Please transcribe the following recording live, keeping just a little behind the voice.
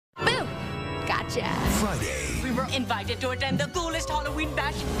Gotcha. Friday. We were invited to attend the coolest Halloween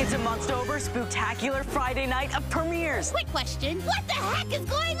bash. It's a Monstober spectacular Friday night of premieres. Quick question, what the heck is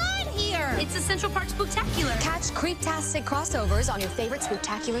going on here? It's a Central Park Spooktacular. Catch creep-tastic crossovers on your favorite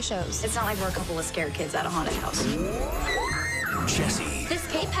spooktacular shows. It's not like we're a couple of scared kids at a haunted house. Jesse. This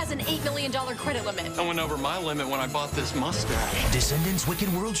cape has an $8 million credit limit. I went over my limit when I bought this mustache. Descendants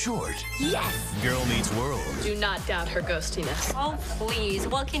Wicked World Short. Yes! Girl Meets World. Do not doubt her ghostiness. Oh, please.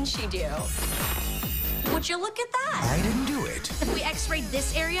 What can she do? Would you look at that? I didn't do it. If we x-rayed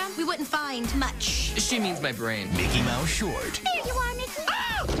this area, we wouldn't find much. She means my brain. Mickey Mouse Short. There you are, Mickey.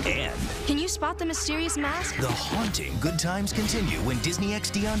 Oh! And Can you spot the mysterious mask? the haunting good times continue when Disney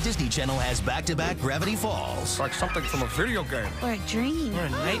XD on Disney Channel has back-to-back Gravity Falls. It's like something from a video game. Or a dream. Or a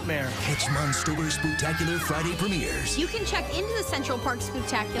nightmare. Catch Monstober Spooktacular Friday premieres. You can check into the Central Park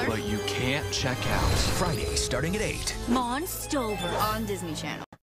Spooktacular. But you can't check out. Friday starting at 8. Monstober on Disney Channel.